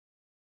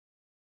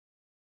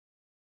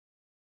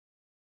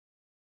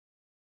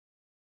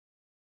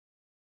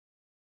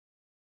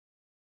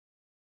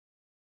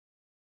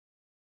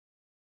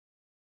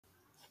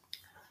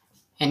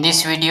In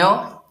this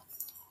video,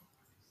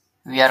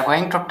 we are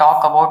going to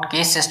talk about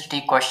case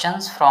study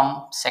questions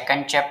from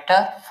second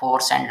chapter,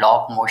 Force and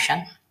Law of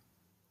Motion.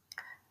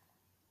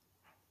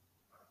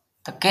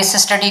 The case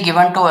study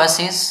given to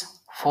us is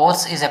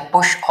force is a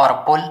push or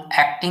a pull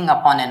acting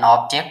upon an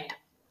object,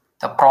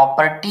 the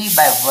property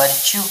by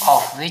virtue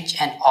of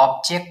which an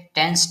object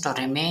tends to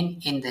remain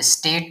in the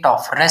state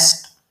of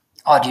rest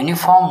or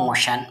uniform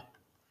motion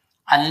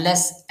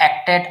unless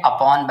acted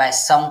upon by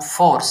some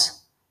force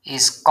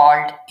is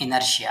called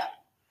inertia.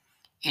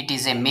 It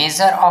is a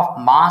measure of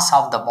mass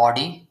of the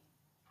body.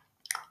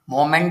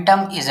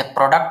 Momentum is a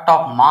product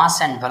of mass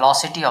and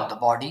velocity of the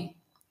body.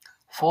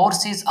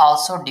 Force is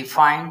also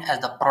defined as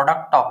the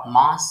product of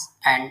mass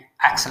and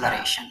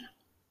acceleration.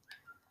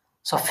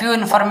 So few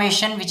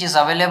information which is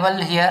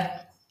available here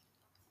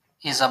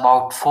is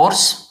about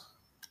force.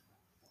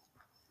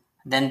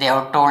 Then they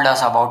have told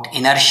us about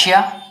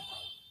inertia.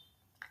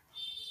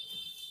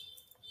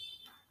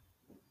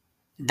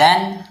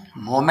 Then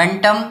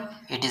momentum,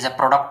 it is a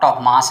product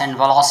of mass and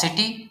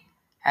velocity,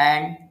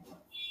 and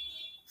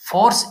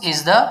force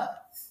is the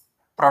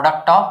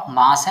product of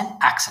mass and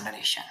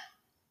acceleration.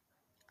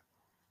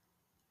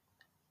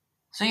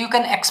 So you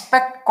can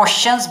expect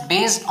questions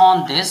based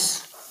on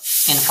this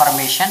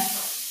information,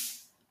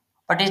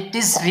 but it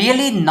is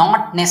really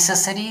not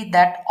necessary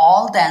that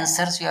all the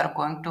answers you are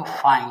going to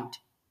find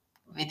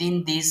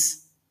within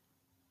these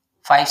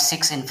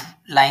 5-6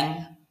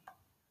 line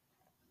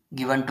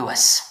given to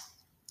us.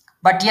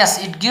 But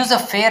yes, it gives a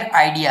fair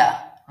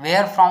idea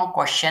where from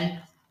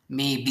question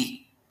may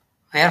be,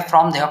 where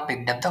from they have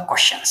picked up the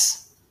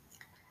questions.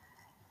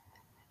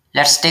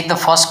 Let's take the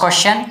first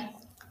question.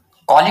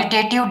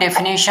 Qualitative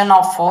definition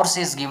of force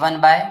is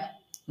given by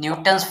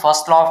Newton's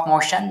first law of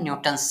motion,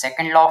 Newton's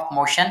second law of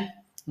motion,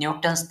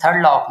 Newton's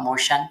third law of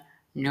motion,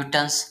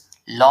 Newton's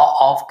law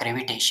of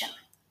gravitation.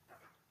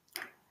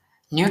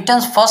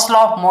 Newton's first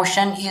law of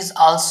motion is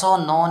also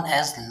known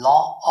as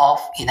law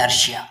of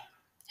inertia.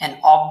 An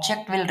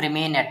object will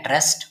remain at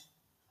rest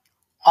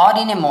or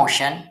in a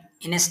motion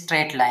in a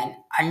straight line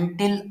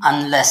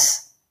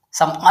unless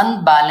some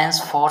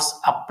unbalanced force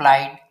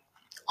applied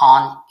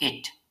on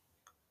it.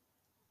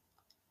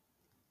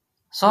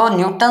 So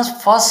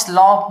Newton's first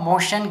law of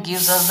motion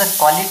gives us the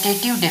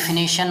qualitative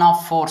definition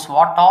of force,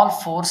 what all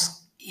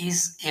force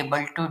is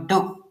able to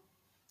do.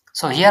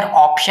 So here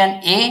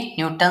option A,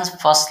 Newton's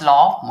first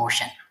law of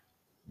motion.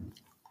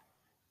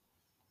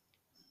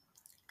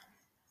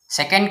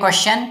 Second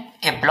question,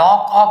 a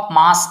block of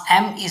mass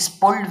m is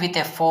pulled with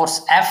a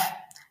force F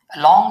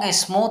along a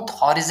smooth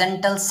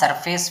horizontal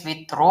surface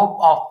with rope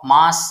of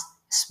mass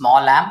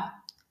small m.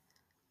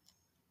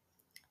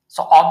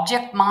 So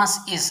object mass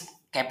is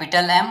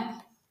capital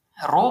M.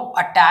 Rope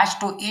attached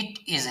to it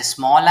is a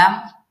small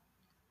m.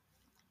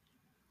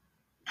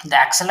 The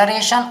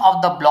acceleration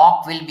of the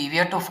block will be,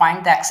 where to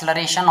find the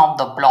acceleration of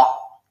the block.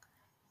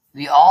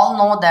 We all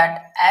know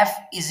that F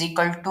is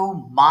equal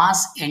to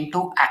mass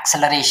into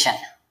acceleration.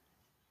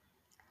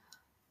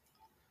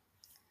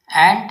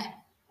 And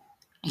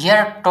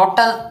here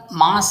total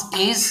mass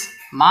is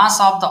mass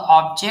of the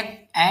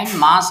object and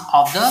mass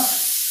of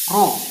the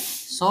rope.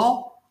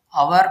 So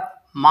our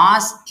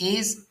mass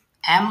is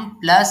m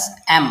plus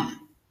m.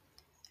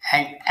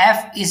 And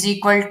F is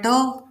equal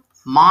to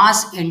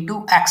mass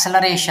into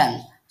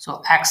acceleration.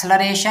 So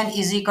acceleration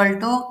is equal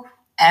to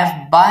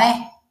F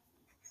by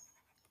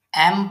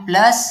m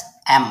plus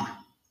m,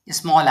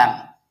 small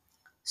m.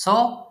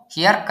 So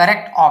here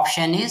correct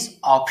option is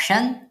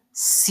option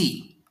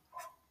C.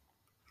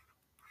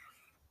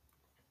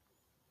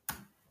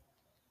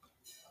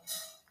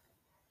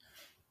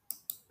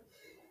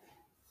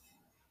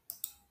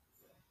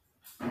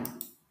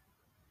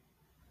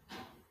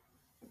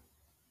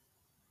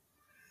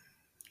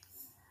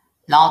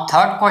 Now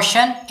third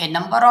question, a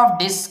number of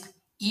discs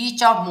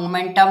each of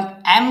momentum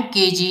m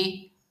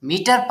kg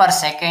meter per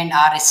second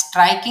are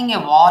striking a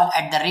wall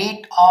at the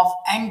rate of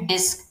n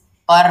discs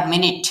per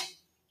minute.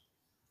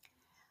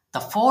 The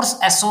force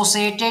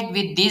associated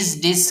with this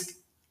disc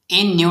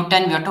in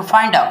Newton we have to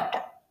find out.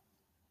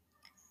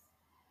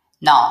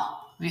 Now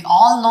we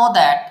all know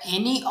that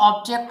any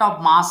object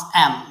of mass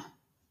m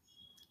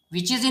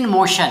which is in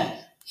motion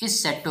is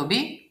said to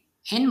be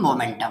in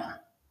momentum.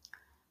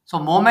 So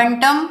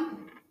momentum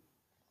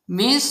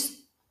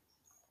means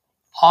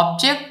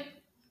object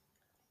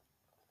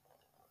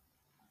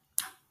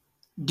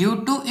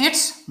due to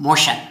its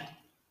motion.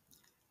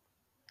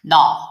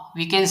 Now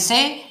we can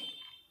say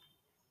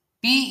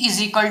P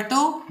is equal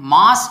to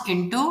mass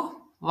into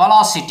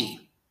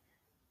velocity.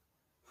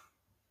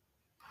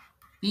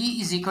 P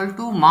is equal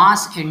to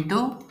mass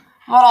into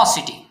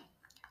velocity,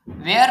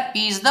 where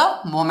P is the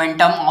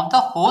momentum of the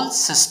whole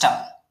system.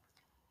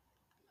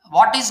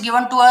 What is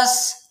given to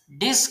us?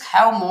 Disk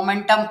have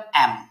momentum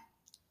m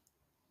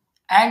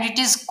and it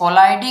is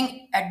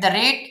colliding at the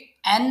rate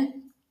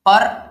n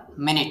per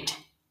minute.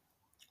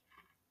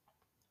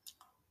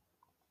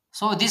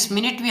 So this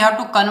minute we have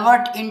to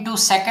convert into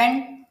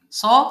second.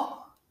 So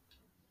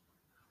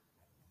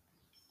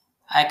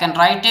I can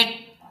write it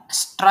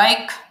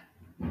strike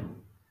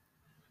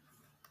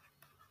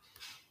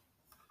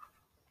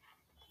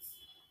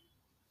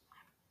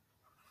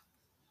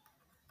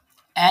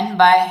n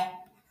by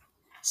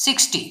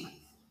 60.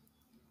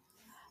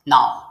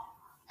 Now,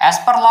 as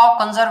per law of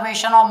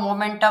conservation of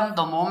momentum,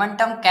 the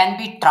momentum can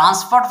be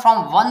transferred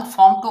from one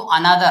form to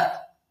another,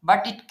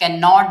 but it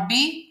cannot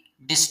be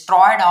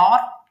destroyed or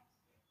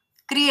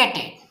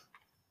created.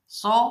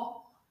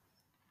 So,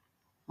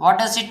 what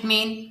does it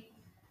mean?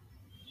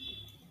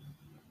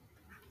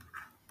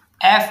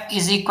 F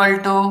is equal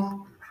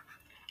to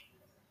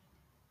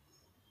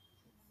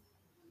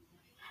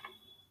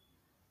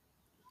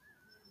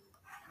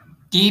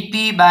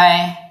dp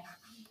by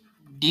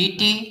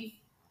dt.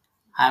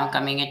 I am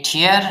coming it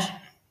here.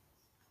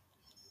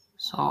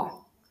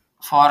 So,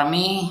 for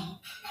me,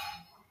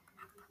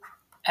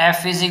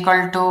 F is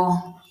equal to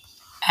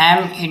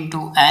m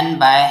into n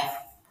by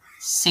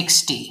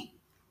 60.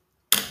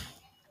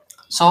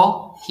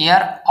 So,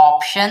 here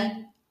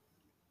option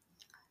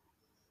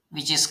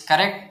which is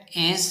correct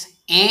is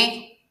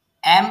A,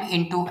 m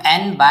into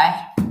n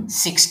by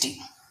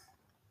 60.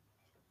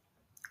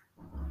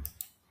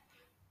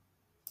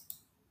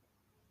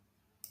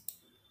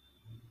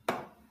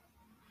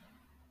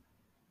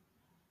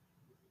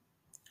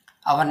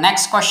 Our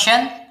next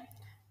question,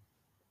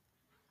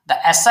 the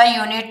SI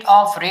unit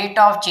of rate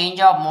of change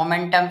of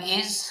momentum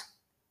is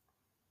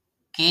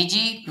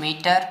kg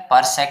meter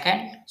per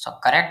second. So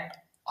correct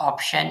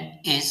option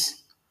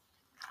is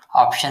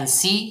option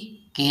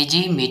C,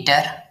 kg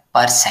meter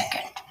per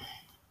second.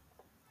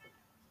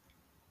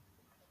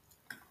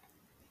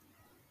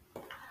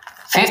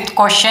 Fifth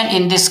question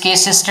in this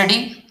case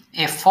study,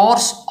 a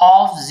force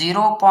of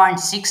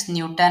 0.6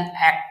 Newton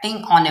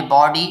acting on a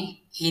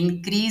body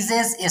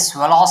increases its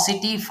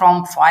velocity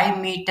from 5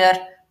 meter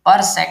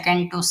per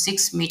second to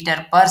 6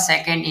 meter per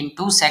second in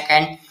 2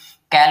 seconds.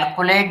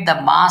 Calculate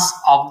the mass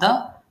of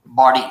the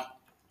body.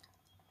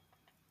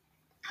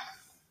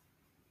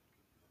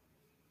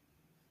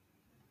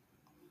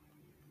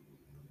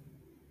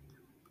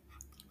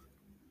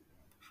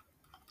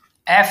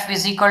 F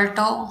is equal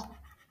to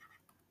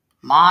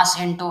mass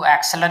into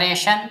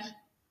acceleration.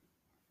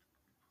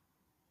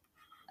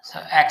 So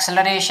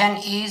acceleration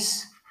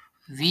is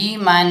v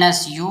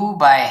minus u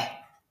by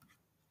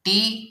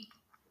t.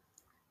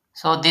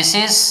 So this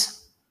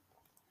is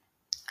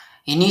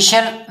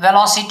initial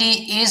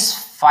velocity is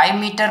 5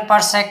 meter per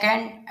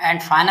second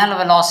and final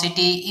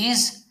velocity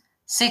is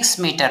 6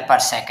 meter per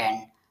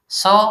second.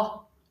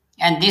 So,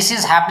 and this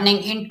is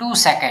happening in 2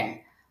 seconds.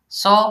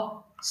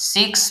 So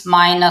 6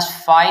 minus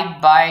 5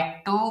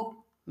 by 2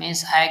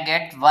 means I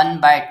get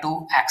 1 by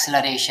 2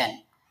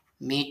 acceleration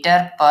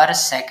meter per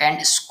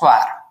second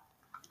square.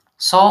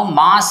 So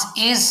mass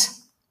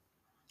is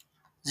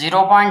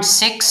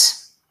 0.6.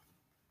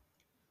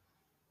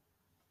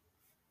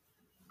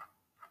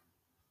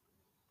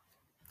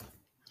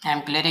 I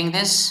am clearing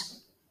this.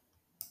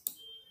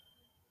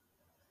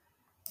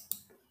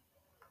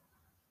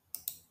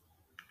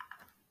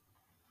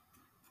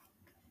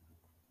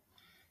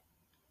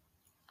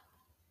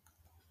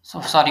 So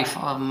sorry,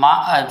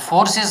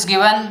 force is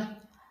given.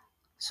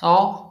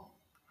 So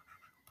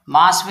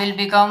mass will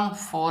become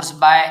force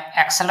by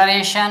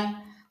acceleration.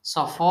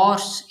 So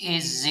force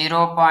is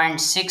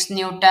 0.6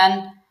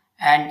 Newton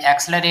and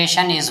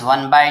acceleration is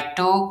 1 by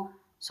 2.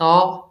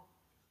 So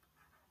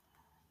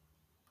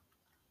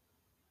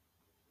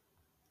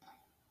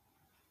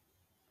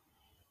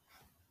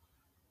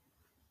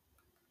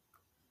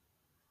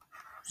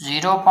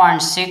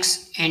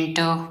 0.6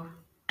 into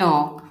 2,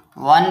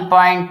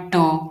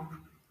 1.2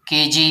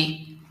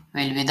 kg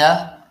will be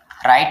the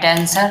right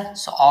answer.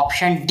 So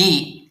option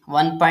D,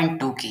 1.2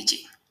 kg.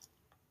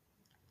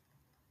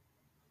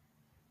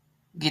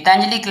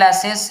 Gitanjali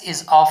classes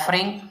is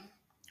offering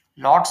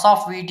lots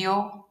of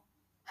video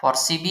for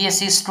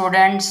CBSE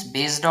students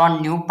based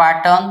on new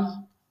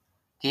pattern,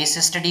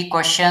 case study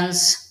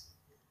questions,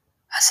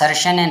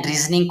 assertion and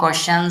reasoning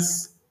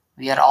questions.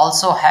 We are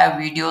also have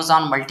videos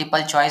on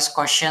multiple choice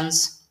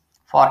questions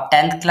for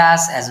 10th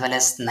class as well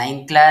as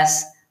 9th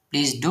class.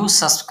 Please do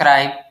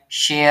subscribe,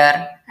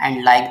 share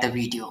and like the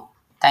video.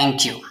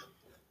 Thank you.